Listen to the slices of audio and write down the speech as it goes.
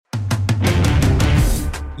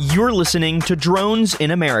You're listening to Drones in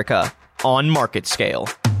America on Market Scale.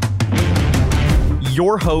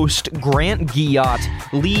 Your host, Grant Guillotte,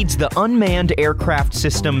 leads the Unmanned Aircraft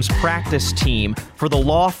Systems practice team for the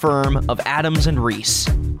law firm of Adams & Reese.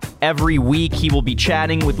 Every week, he will be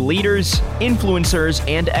chatting with leaders, influencers,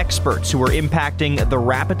 and experts who are impacting the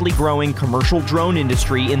rapidly growing commercial drone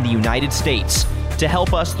industry in the United States to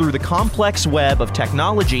help us through the complex web of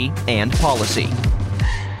technology and policy.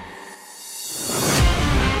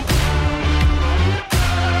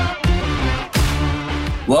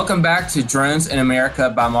 Welcome back to Drones in America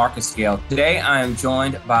by Market Scale. Today, I am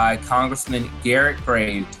joined by Congressman Garrett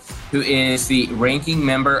Graves, who is the ranking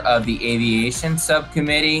member of the Aviation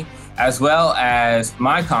Subcommittee, as well as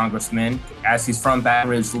my congressman, as he's from Baton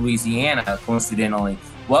Rouge, Louisiana, coincidentally.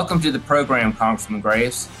 Welcome to the program, Congressman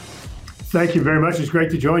Graves. Thank you very much. It's great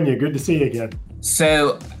to join you. Good to see you again.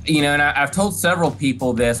 So, and I've told several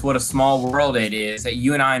people this, what a small world it is, that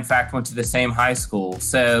you and I, in fact, went to the same high school.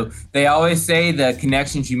 So they always say the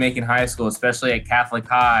connections you make in high school, especially at Catholic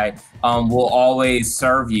High, will always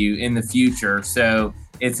serve you in the future. So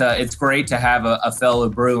it's great to have a fellow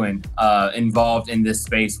Bruin involved in this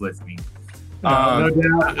space with me. No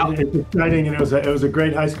doubt. It's exciting, and it was a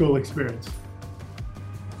great high school experience.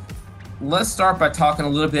 Let's start by talking a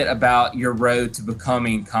little bit about your road to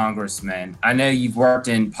becoming congressman. I know you've worked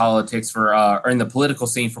in politics or in the political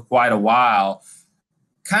scene for quite a while.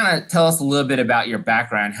 Kind of tell us a little bit about your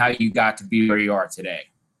background, how you got to be where you are today.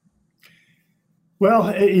 Well,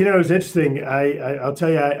 it was interesting. I'll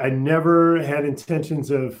tell you, I never had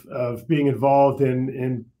intentions of being involved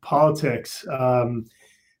in politics.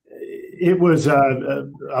 It was,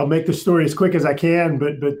 I'll make the story as quick as I can,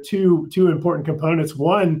 but two important components.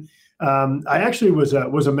 One, I actually was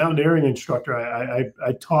a mountaineering instructor.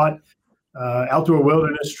 I taught outdoor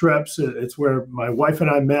wilderness trips. It's where my wife and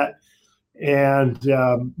I met. And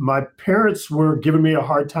my parents were giving me a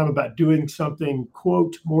hard time about doing something,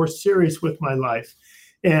 quote, more serious with my life.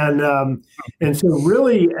 And so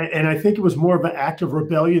really, and I think it was more of an act of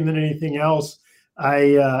rebellion than anything else. I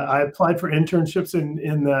applied for internships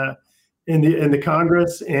in the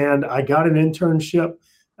Congress, and I got an internship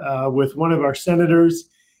with one of our senators.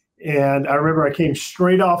 And I remember I came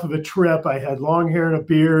straight off of a trip. I had long hair and a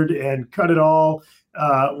beard and cut it all.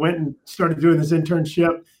 Went and started doing this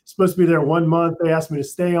internship. Supposed to be there 1 month. They asked me to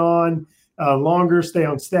stay on longer, stay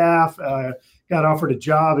on staff. Got offered a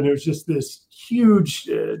job, and it was just this huge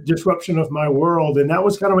disruption of my world. And that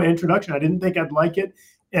was kind of my introduction. I didn't think I'd like it,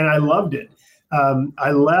 and I loved it.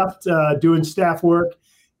 I left doing staff work,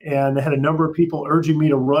 and I had a number of people urging me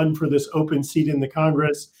to run for this open seat in the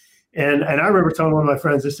Congress. And I remember telling one of my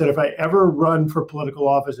friends, I said, if I ever run for political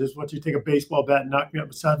office, I just want you to take a baseball bat and knock me up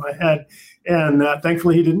beside my head. And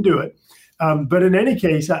thankfully, he didn't do it. But in any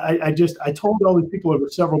case, I told all these people over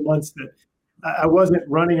several months that I wasn't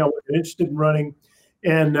running. I wasn't interested in running.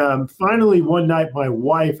 And finally, one night, my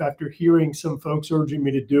wife, after hearing some folks urging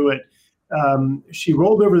me to do it, she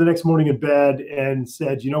rolled over the next morning in bed and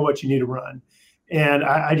said, you know what, you need to run. And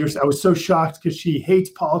I was so shocked because she hates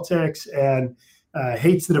politics and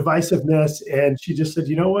hates the divisiveness, and she just said,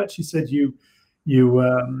 "You know what?" She said, "You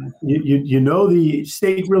know the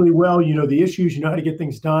state really well. You know the issues. You know how to get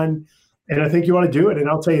things done, and I think you want to do it." And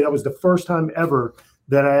I'll tell you, that was the first time ever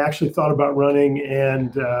that I actually thought about running,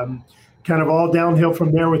 and kind of all downhill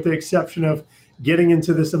from there, with the exception of getting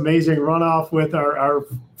into this amazing runoff with our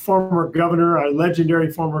former governor, our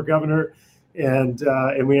legendary former governor, and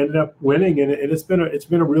we ended up winning, and it's been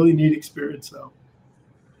a really neat experience, though.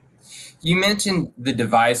 You mentioned the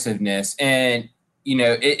divisiveness, and,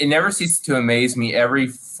 it never ceases to amaze me. Every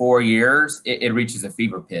 4 years, it reaches a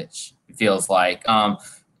fever pitch, it feels like.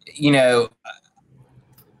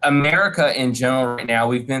 America in general right now,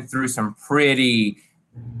 we've been through some pretty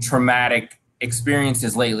traumatic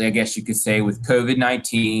experiences lately, I guess you could say, with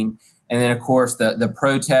COVID-19. And then, of course, the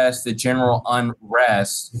protests, the general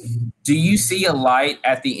unrest. Do you see a light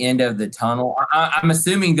at the end of the tunnel? I'm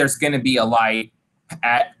assuming there's going to be a light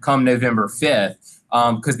come November 5th,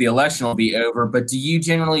 because the election will be over. But do you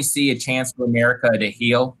generally see a chance for America to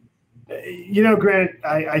heal? Grant,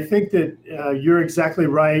 I think that you're exactly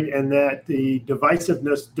right, and that the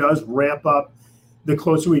divisiveness does ramp up the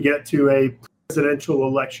closer we get to a presidential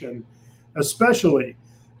election, especially.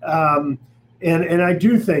 And I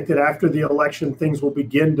do think that after the election, things will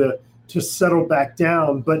begin to settle back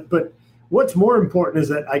down. But what's more important is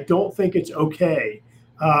that I don't think it's okay.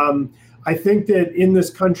 I think that in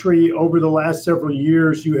this country over the last several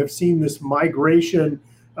years, you have seen this migration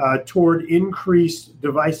toward increased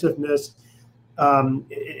divisiveness,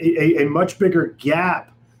 a much bigger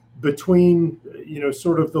gap between,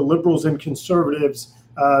 sort of the liberals and conservatives,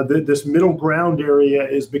 this middle ground area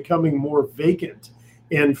is becoming more vacant,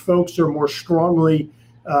 and folks are more strongly,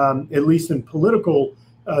 at least in political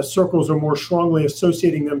circles, are more strongly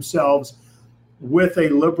associating themselves with a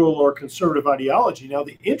liberal or conservative ideology. Now,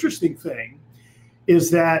 the interesting thing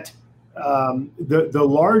is that the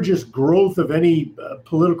largest growth of any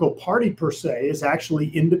political party per se is actually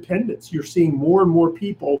independence. You're seeing more and more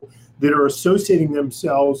people that are associating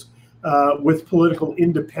themselves with political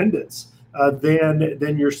independence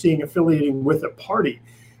than you're seeing affiliating with a party.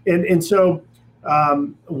 And so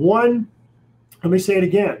one, let me say it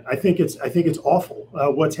again. I think it's awful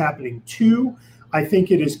what's happening. Two, I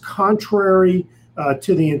think it is contrary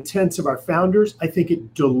to the intents of our founders. I think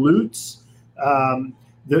it dilutes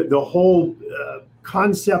the whole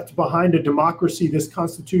concept behind a democracy, this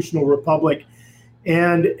constitutional republic,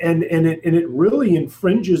 and it really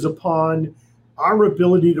infringes upon our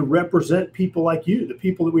ability to represent people like you, the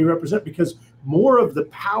people that we represent, because more of the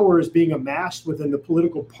power is being amassed within the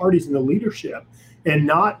political parties and the leadership, and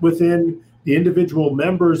not within the individual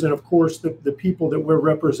members and, of course, the people that we're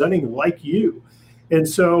representing, like you. And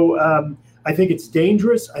so I think it's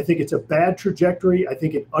dangerous. I think it's a bad trajectory. I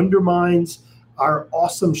think it undermines our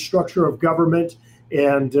awesome structure of government.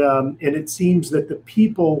 And it seems that the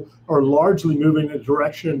people are largely moving in the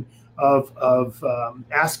direction of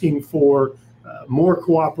asking for more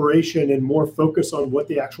cooperation and more focus on what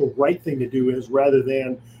the actual right thing to do is, rather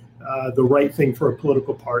than the right thing for a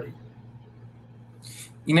political party.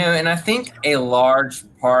 And I think a large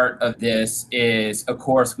part of this is, of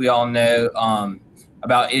course, we all know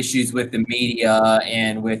about issues with the media,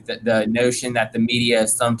 and with the notion that the media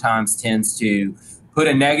sometimes tends to put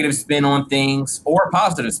a negative spin on things or a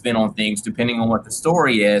positive spin on things, depending on what the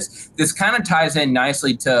story is. This kind of ties in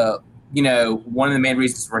nicely to, one of the main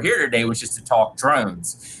reasons we're here today was just to talk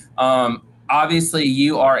drones. Obviously,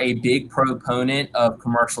 you are a big proponent of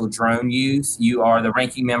commercial drone use. You are the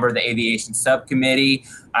ranking member of the aviation subcommittee.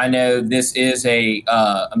 I know this is a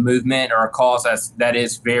movement or a cause that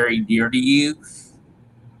is very dear to you.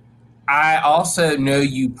 I also know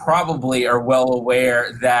you probably are well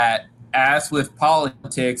aware that, as with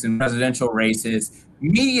politics and presidential races,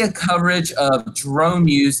 media coverage of drone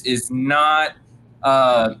use is not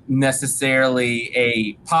necessarily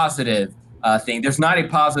a positive thing. There's not a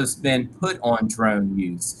positive spin put on drone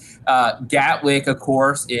use. Gatwick, of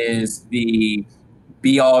course, is the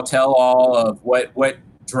be-all, tell-all of what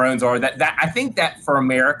drones are. That I think that for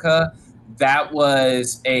America, that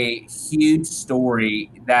was a huge story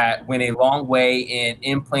that went a long way in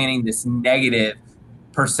implanting this negative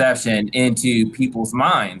perception into people's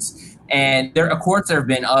minds. And there have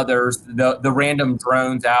been others. The random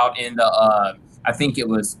drones out in the I think it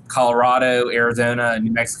was Colorado, Arizona,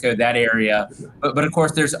 New Mexico, that area. But of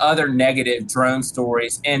course, there's other negative drone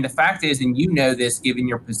stories. And the fact is, and you know this, given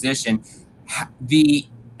your position, the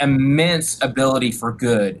immense ability for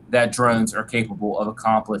good that drones are capable of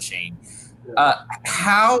accomplishing.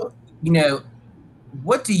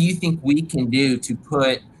 What do you think we can do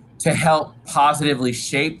to help positively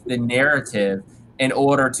shape the narrative in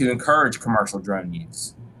order to encourage commercial drone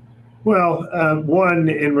use? Well, one,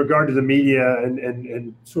 in regard to the media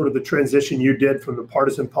and sort of the transition you did from the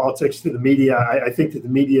partisan politics to the media, I think that the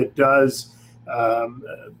media does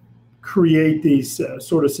create these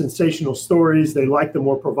sort of sensational stories. They like the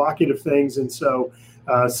more provocative things. And so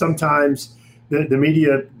sometimes the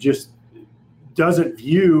media just doesn't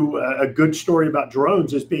view a good story about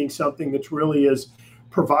drones as being something that's really as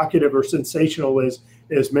provocative or sensational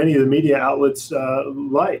as many of the media outlets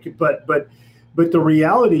like. But the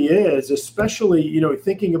reality is, especially,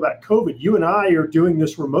 thinking about COVID, you and I are doing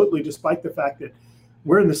this remotely, despite the fact that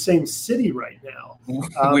we're in the same city right now.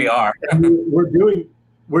 We are. We're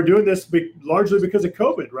doing this largely because of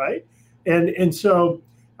COVID, right? And so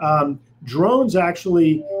drones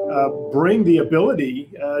actually bring the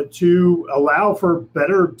ability to allow for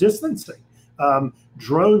better distancing.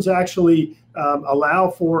 Drones actually allow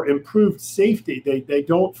for improved safety. They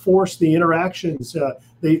don't force the interactions.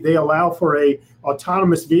 They allow for a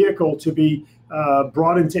autonomous vehicle to be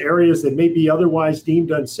brought into areas that may be otherwise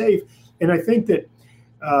deemed unsafe. And I think that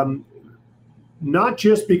not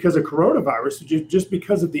just because of coronavirus, just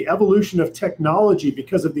because of the evolution of technology,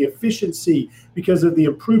 because of the efficiency, because of the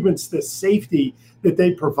improvements, the safety that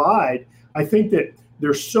they provide, I think that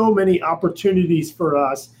there's so many opportunities for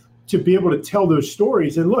us to be able to tell those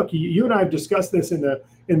stories. And look, you and I have discussed this in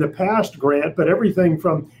the past, Grant, but everything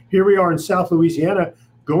from here we are in South Louisiana,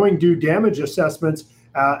 going do damage assessments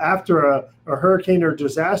after a hurricane or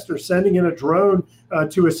disaster, sending in a drone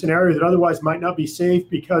to a scenario that otherwise might not be safe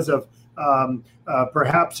because of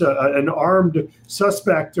perhaps an armed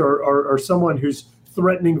suspect or someone who's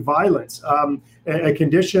threatening violence, a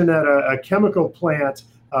condition at a chemical plant,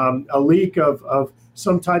 a leak of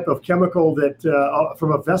some type of chemical that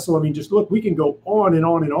from a vessel. I mean, just look, we can go on and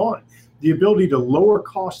on and on. The ability to lower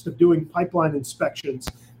cost of doing pipeline inspections,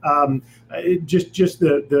 just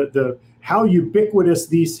the how ubiquitous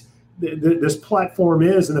this platform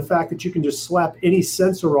is, and the fact that you can just slap any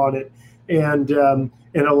sensor on it and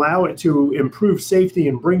allow it to improve safety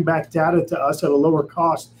and bring back data to us at a lower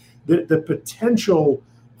cost. The potential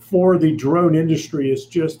for the drone industry is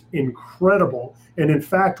just incredible. And in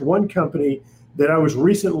fact, one company that I was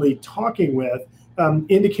recently talking with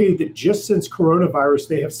indicated that just since coronavirus,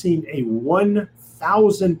 they have seen a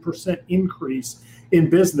 1,000% increase in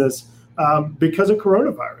business because of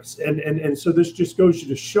coronavirus. And so this just goes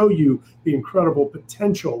to show you the incredible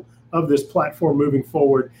potential of this platform moving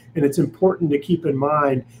forward. And it's important to keep in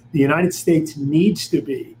mind the United States needs to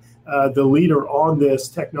be the leader on this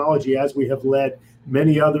technology, as we have led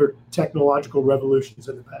many other technological revolutions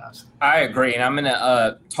in the past. I agree. And I'm going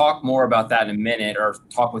to talk more about that in a minute, or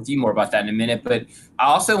talk with you more about that in a minute. But I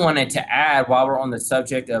also wanted to add, while we're on the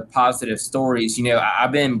subject of positive stories,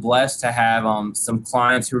 I've been blessed to have some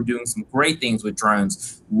clients who are doing some great things with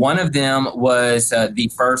drones. One of them was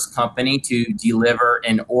the first company to deliver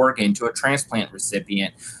an organ to a transplant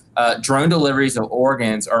recipient. Drone deliveries of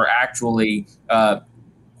organs are actually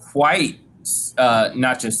quite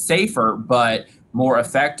not just safer, but more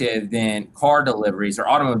effective than car deliveries or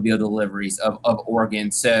automobile deliveries of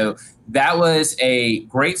organs. So that was a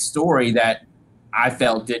great story that I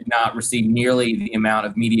felt did not receive nearly the amount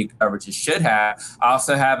of media coverage it should have. I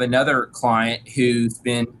also have another client who's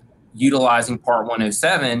been utilizing Part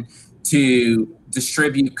 107 to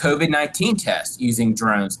distribute COVID-19 tests using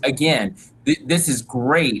drones. Again, this is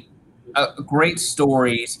great, great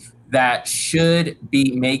stories that should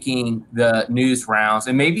be making the news rounds,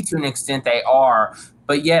 and maybe to an extent they are,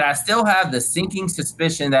 but yet I still have the sinking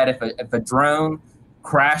suspicion that if a drone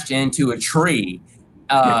crashed into a tree,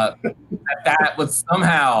 that would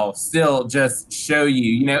somehow still just show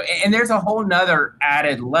you, and there's a whole nother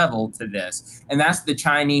added level to this, and that's the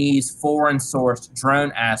Chinese foreign sourced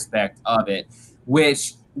drone aspect of it,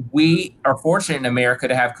 which we are fortunate in America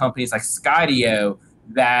to have companies like Skydio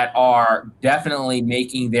that are definitely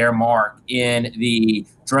making their mark in the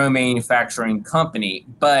drone manufacturing company.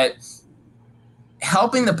 But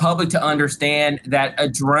helping the public to understand that a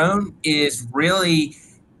drone is really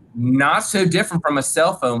not so different from a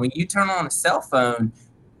cell phone. When you turn on a cell phone,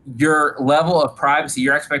 your level of privacy,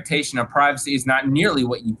 your expectation of privacy is not nearly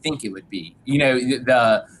what you think it would be.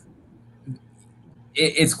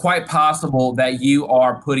 It's quite possible that you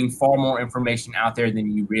are putting far more information out there than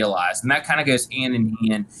you realize. And that kind of goes hand in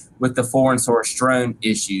hand with the foreign source drone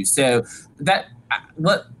issue. So I'm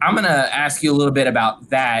going to ask you a little bit about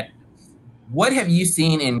that. What have you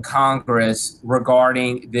seen in Congress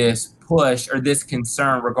regarding this push or this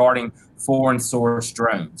concern regarding foreign source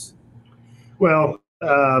drones? Well,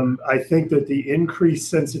 I think that the increased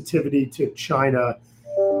sensitivity to China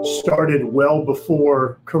started well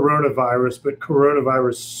before coronavirus, but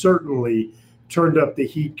coronavirus certainly turned up the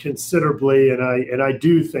heat considerably. And I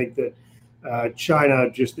do think that China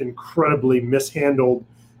just incredibly mishandled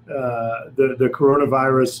the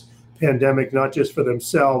coronavirus pandemic, not just for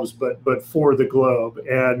themselves, but for the globe.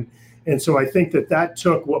 And so I think that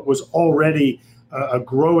took what was already a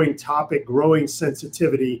growing topic, growing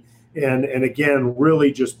sensitivity, and again,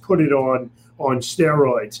 really just put it on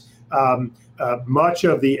steroids. Much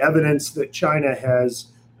of the evidence that China has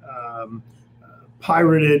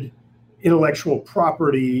pirated intellectual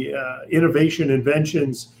property, innovation,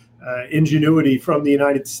 inventions, ingenuity from the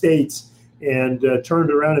United States and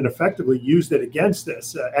turned around and effectively used it against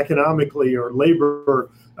us economically or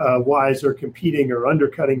labor-wise or competing or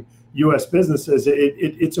undercutting U.S. businesses.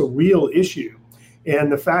 It's a real issue.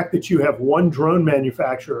 And the fact that you have one drone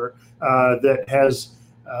manufacturer that has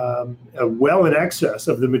well in excess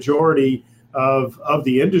of the majority of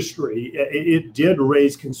the industry, it did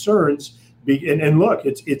raise concerns. And look,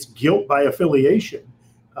 it's guilt by affiliation,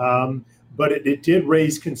 but it did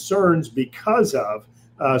raise concerns because of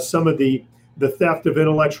some of the theft of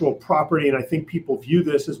intellectual property. And I think people view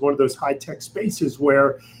this as one of those high-tech spaces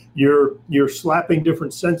where you're slapping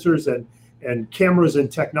different sensors and cameras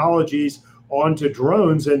and technologies onto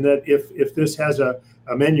drones, and that if this has a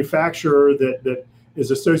manufacturer that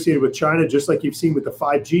is associated with China, just like you've seen with the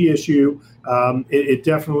 5G issue, it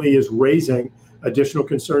definitely is raising additional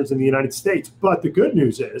concerns in the United States. But the good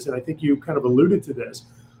news is, and I think you kind of alluded to this,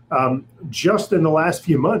 just in the last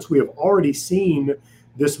few months, we have already seen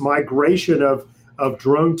this migration of of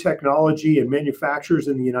drone technology and manufacturers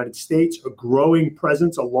in the United States, a growing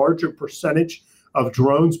presence, a larger percentage of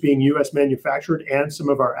drones being U.S. manufactured, and some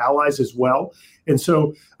of our allies as well. And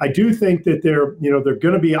so I do think that there are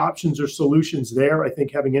going to be options or solutions there. I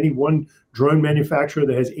think having any one drone manufacturer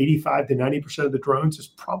that has 85 to 90% of the drones is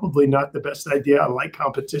probably not the best idea. I like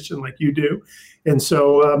competition like you do. And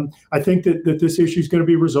so I think that this issue is going to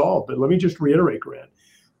be resolved. But let me just reiterate, Grant,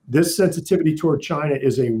 this sensitivity toward China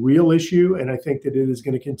is a real issue, and I think that it is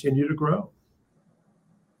going to continue to grow.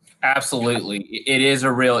 Absolutely. It is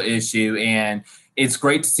a real issue. And it's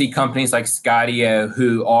great to see companies like Skydio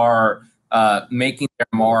who are making their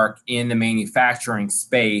mark in the manufacturing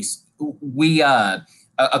space. We, a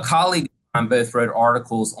colleague and I both wrote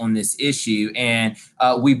articles on this issue, and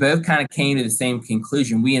we both kind of came to the same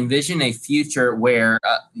conclusion. We envision a future where,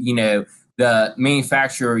 the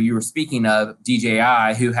manufacturer you were speaking of,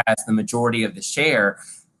 DJI, who has the majority of the share,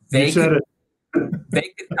 I said it.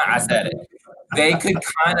 They could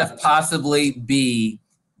kind of possibly be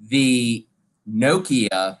the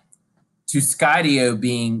Nokia to Skydio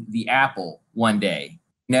being the Apple one day.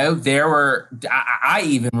 I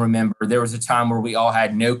even remember there was a time where we all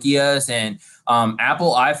had Nokias, and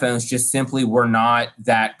Apple iPhones just simply were not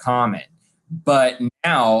that common. But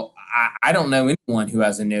now I don't know anyone who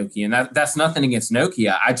has a Nokia, and that's nothing against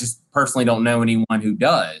Nokia. I just personally don't know anyone who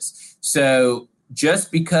does. So just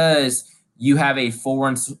because you have a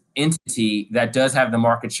foreign entity that does have the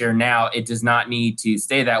market share now, it does not need to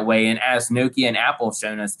stay that way. And as Nokia and Apple have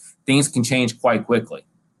shown us, things can change quite quickly.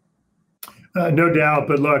 No doubt.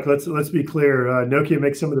 But look, let's be clear. Nokia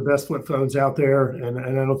makes some of the best flip phones out there, and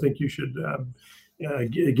I don't think you should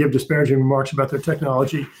give disparaging remarks about their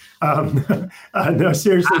technology. No,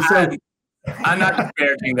 seriously. I'm not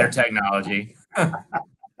disparaging their technology.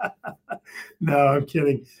 No, I'm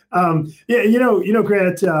kidding.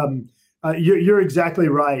 Grant, you're exactly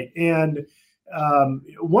right. And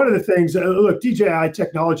one of the things, look, DJI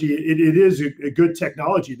technology, it is a good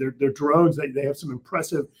technology. They're drones. They have some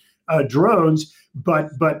impressive drones,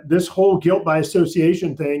 but this whole guilt by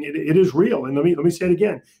association thing, it is real. And let me say it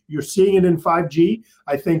again. You're seeing it in 5G.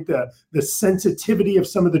 I think the sensitivity of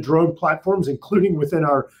some of the drone platforms, including within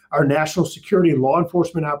our national security and law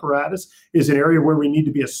enforcement apparatus, is an area where we need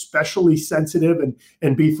to be especially sensitive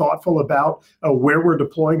and be thoughtful about where we're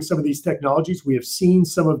deploying some of these technologies. We have seen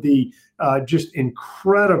some of the just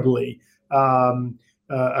incredibly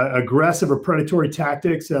aggressive or predatory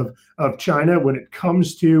tactics of China when it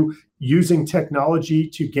comes to using technology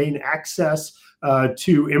to gain access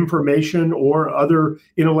to information or other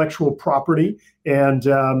intellectual property. And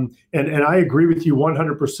I agree with you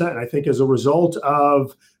 100%. I think as a result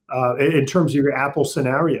of, in terms of your Apple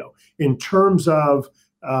scenario, in terms of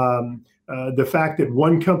the fact that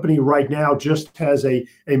one company right now just has a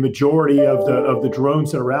majority of the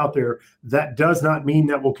drones that are out there, that does not mean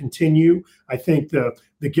that will continue. I think the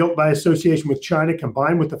guilt by association with China,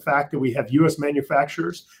 combined with the fact that we have U.S.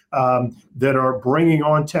 manufacturers that are bringing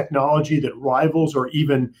on technology that rivals or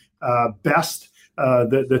even best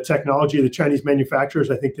the technology of the Chinese manufacturers,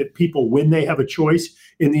 I think that people, when they have a choice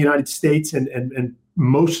in the United States and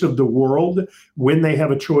most of the world, when they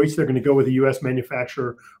have a choice, they're going to go with a U.S.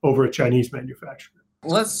 manufacturer over a Chinese manufacturer.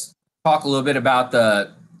 Let's talk a little bit about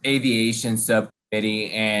the aviation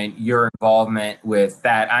subcommittee and your involvement with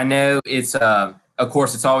that. I know it's, of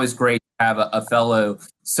course, it's always great to have a fellow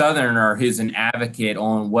Southerner who's an advocate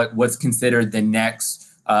on what's considered the next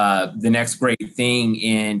great thing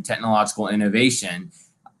in technological innovation.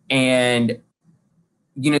 And,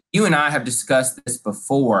 you and I have discussed this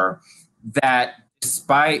before, that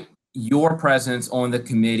despite your presence on the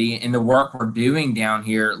committee and the work we're doing down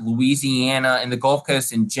here, Louisiana and the Gulf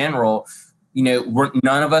Coast in general,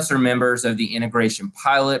 none of us are members of the Integration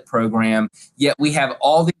Pilot Program, yet we have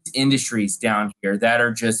all these industries down here that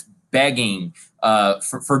are just begging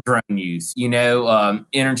for drone use,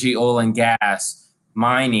 energy, oil and gas,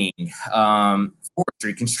 mining,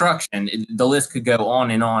 forestry, construction. The list could go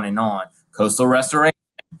on and on and on. Coastal restoration.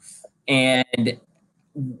 And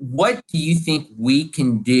what do you think we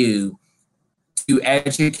can do to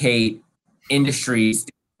educate industries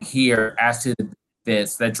here as to the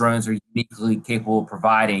benefits that drones are uniquely capable of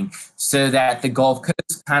providing, so that the Gulf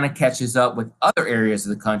Coast kind of catches up with other areas of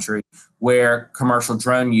the country where commercial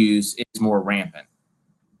drone use is more rampant?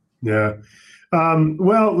 Yeah.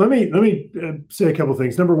 Well, let me say a couple of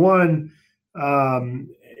things. Number one,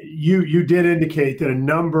 you did indicate that a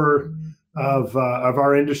number of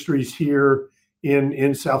our industries here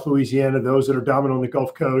in South Louisiana, those that are dominant on the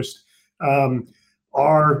Gulf Coast,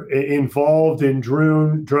 are involved in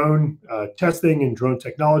drone testing and drone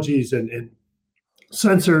technologies and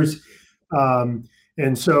sensors.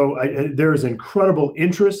 And so there is incredible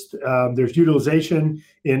interest. There's utilization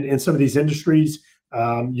in some of these industries.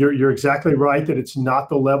 You're exactly right that it's not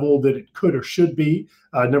the level that it could or should be.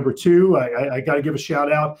 Number two, I got to give a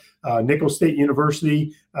shout out. Nicholls State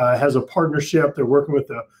University has a partnership. They're working with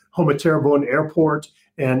the Houma Terrebonne Airport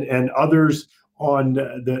and others on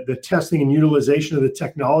the testing and utilization of the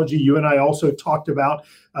technology. You and I also talked about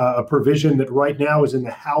a provision that right now is in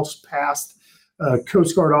the House passed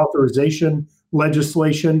Coast Guard authorization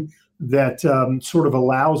legislation that sort of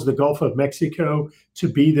allows the Gulf of Mexico to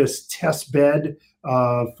be this test bed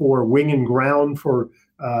for wing and ground for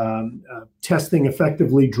testing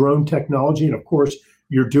effectively drone technology. And of course,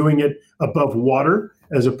 you're doing it above water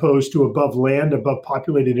as opposed to above land, above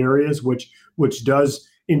populated areas, which does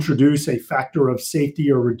introduce a factor of safety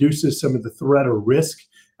or reduces some of the threat or risk.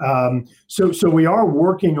 So we are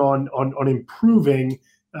working on improving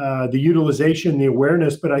the utilization, the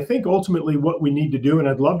awareness. But I think ultimately what we need to do, and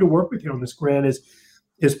I'd love to work with you on this, Grant,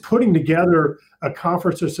 is putting together a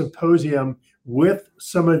conference or symposium with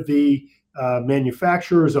some of the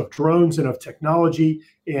manufacturers of drones and of technology,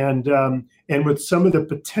 and with some of the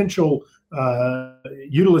potential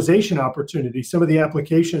utilization opportunities, some of the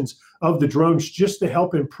applications of the drones, just to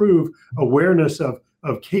help improve awareness of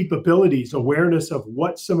capabilities, awareness of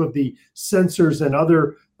what some of the sensors and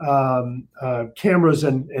other cameras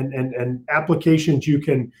and applications you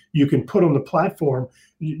can put on the platform,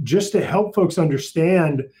 just to help folks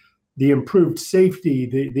understand the improved safety,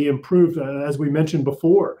 the improved, as we mentioned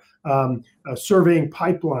before, surveying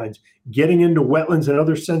pipelines, getting into wetlands and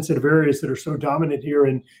other sensitive areas that are so dominant here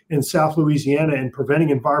in South Louisiana, and preventing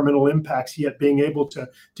environmental impacts, yet being able to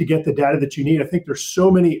get the data that you need. I think there's so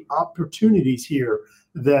many opportunities here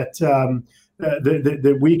that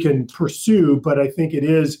that we can pursue, but I think it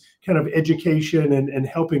is kind of education and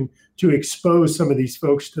helping to expose some of these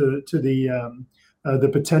folks to the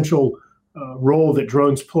potential role that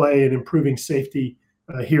drones play in improving safety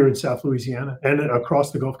here in South Louisiana and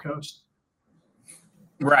across the Gulf Coast.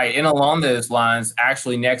 Right. And along those lines,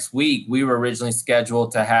 actually next week, we were originally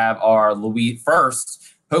scheduled to have our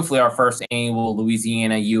hopefully our first annual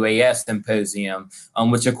Louisiana UAS Symposium,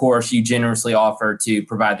 which of course you generously offered to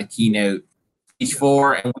provide the keynote speech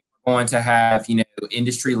for. And we're going to have,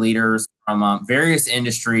 industry leaders from various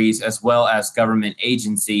industries as well as government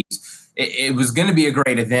agencies. It was going to be a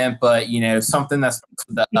great event, but, something that's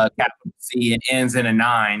the capital C and ends in a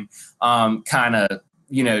 9 kind of,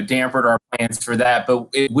 dampened our plans for that. But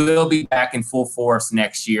it will be back in full force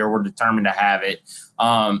next year. We're determined to have it.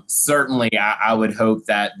 Certainly, I would hope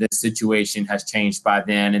that the situation has changed by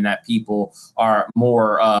then and that people are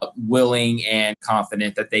more willing and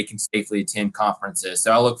confident that they can safely attend conferences.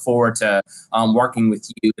 So I look forward to working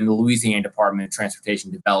with you in the Louisiana Department of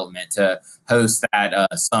Transportation Development to host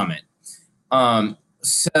that summit.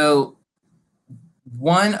 So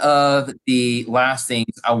one of the last things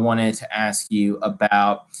I wanted to ask you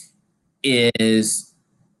about is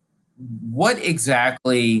what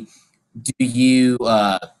exactly do you,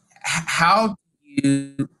 well,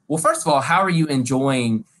 first of all, how are you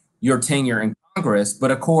enjoying your tenure in Congress?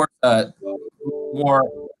 But of course, more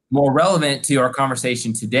relevant to our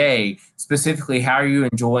conversation today, specifically, how are you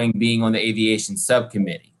enjoying being on the aviation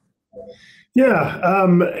subcommittee? Yeah,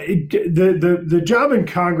 the job in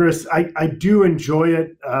Congress, I do enjoy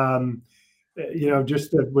it.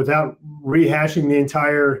 Just without rehashing the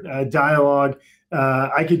entire dialogue,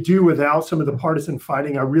 I could do without some of the partisan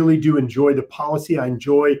fighting. I really do enjoy the policy. I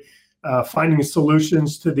enjoy finding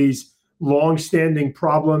solutions to these long-standing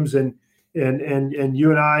problems. And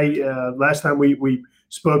you and I, last time we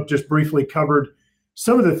spoke, just briefly covered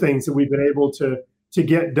some of the things that we've been able to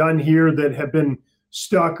get done here that have been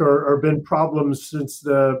stuck or been problems since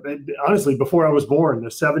honestly, before I was born, the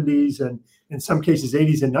 70s and in some cases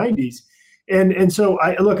 80s and 90s. And so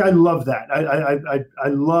I love that. I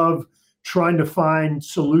love trying to find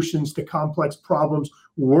solutions to complex problems,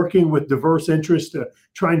 working with diverse interests to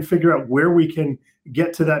try and figure out where we can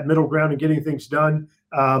get to that middle ground and getting things done.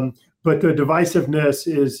 But the divisiveness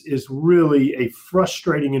is really a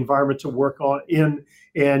frustrating environment to work in,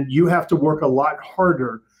 and you have to work a lot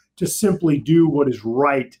harder to simply do what is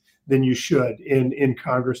right than you should in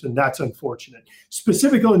Congress, and that's unfortunate.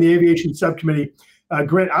 Specifically in the aviation subcommittee,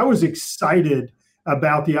 Grant, I was excited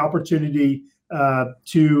about the opportunity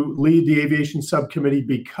to lead the aviation subcommittee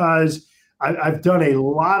because I've done a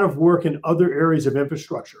lot of work in other areas of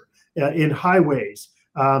infrastructure, in highways,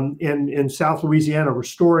 in South Louisiana,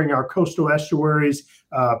 restoring our coastal estuaries,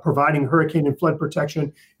 providing hurricane and flood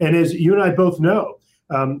protection. And as you and I both know,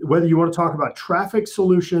 whether you want to talk about traffic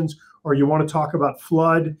solutions or you want to talk about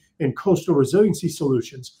flood and coastal resiliency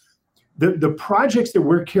solutions, the projects that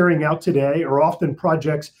we're carrying out today are often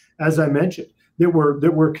projects, as I mentioned, that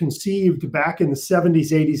were conceived back in the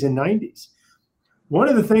 70s, 80s, and 90s. One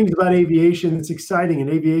of the things about aviation that's exciting in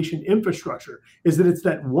aviation infrastructure is that it's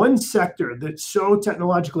that one sector that's so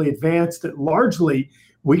technologically advanced that largely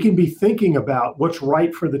we can be thinking about what's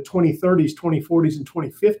right for the 2030s, 2040s, and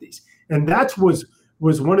 2050s. And that was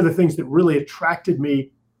one of the things that really attracted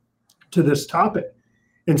me to this topic.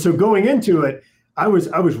 And so going into it, I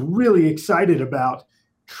was really excited about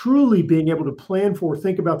truly being able to plan for,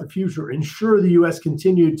 think about the future, ensure the U.S.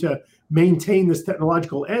 continued to maintain this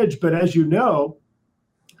technological edge. But as you know,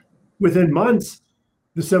 within months,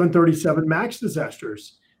 the 737 MAX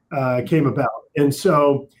disasters came about. And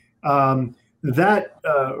so that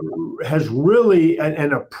has really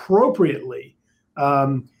and appropriately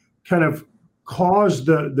kind of caused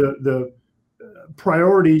the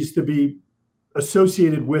priorities to be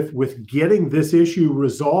associated with getting this issue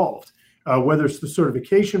resolved, whether it's the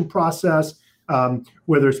certification process,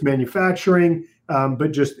 whether it's manufacturing,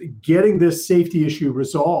 but just getting this safety issue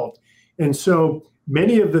resolved. And so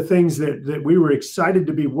many of the things that we were excited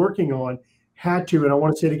to be working on had to, and I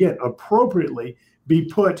want to say it again, appropriately be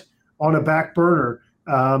put on a back burner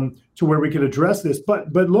to where we could address this.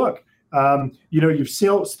 But look, you've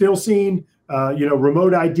still seen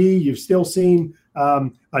remote ID. You've still seen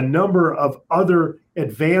a number of other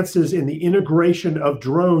advances in the integration of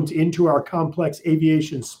drones into our complex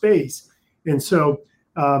aviation space. And so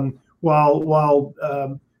while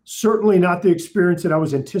certainly not the experience that I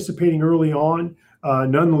was anticipating early on,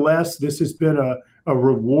 nonetheless, this has been a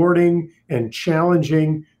rewarding and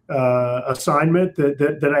challenging assignment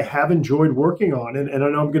that I have enjoyed working on. And I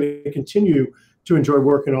know I'm going to continue to enjoy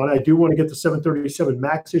working on. I do want to get the 737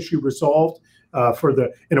 MAX issue resolved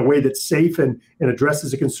in a way that's safe and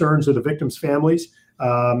addresses the concerns of the victims' families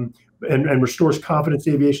and restores confidence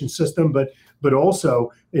in the aviation system, but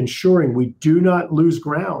also ensuring we do not lose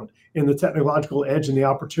ground in the technological edge and the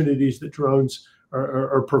opportunities that drones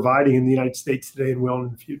are providing in the United States today and will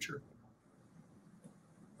in the future.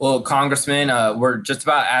 Well, Congressman, we're just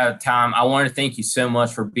about out of time. I want to thank you so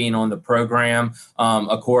much for being on the program.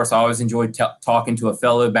 Of course, I always enjoyed talking to a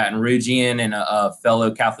fellow Baton Rougean and a fellow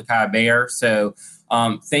Catholic High Bear. So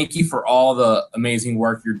thank you for all the amazing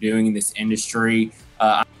work you're doing in this industry.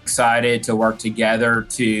 I'm excited to work together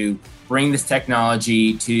to bring this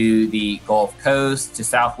technology to the Gulf Coast, to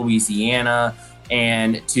South Louisiana,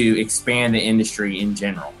 and to expand the industry in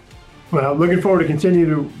general. Well, looking forward to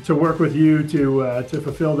continue to work with you to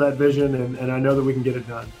fulfill that vision, and I know that we can get it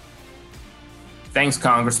done. Thanks,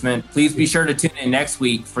 Congressman. Please be sure to tune in next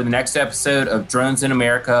week for the next episode of Drones in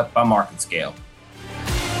America by Market Scale.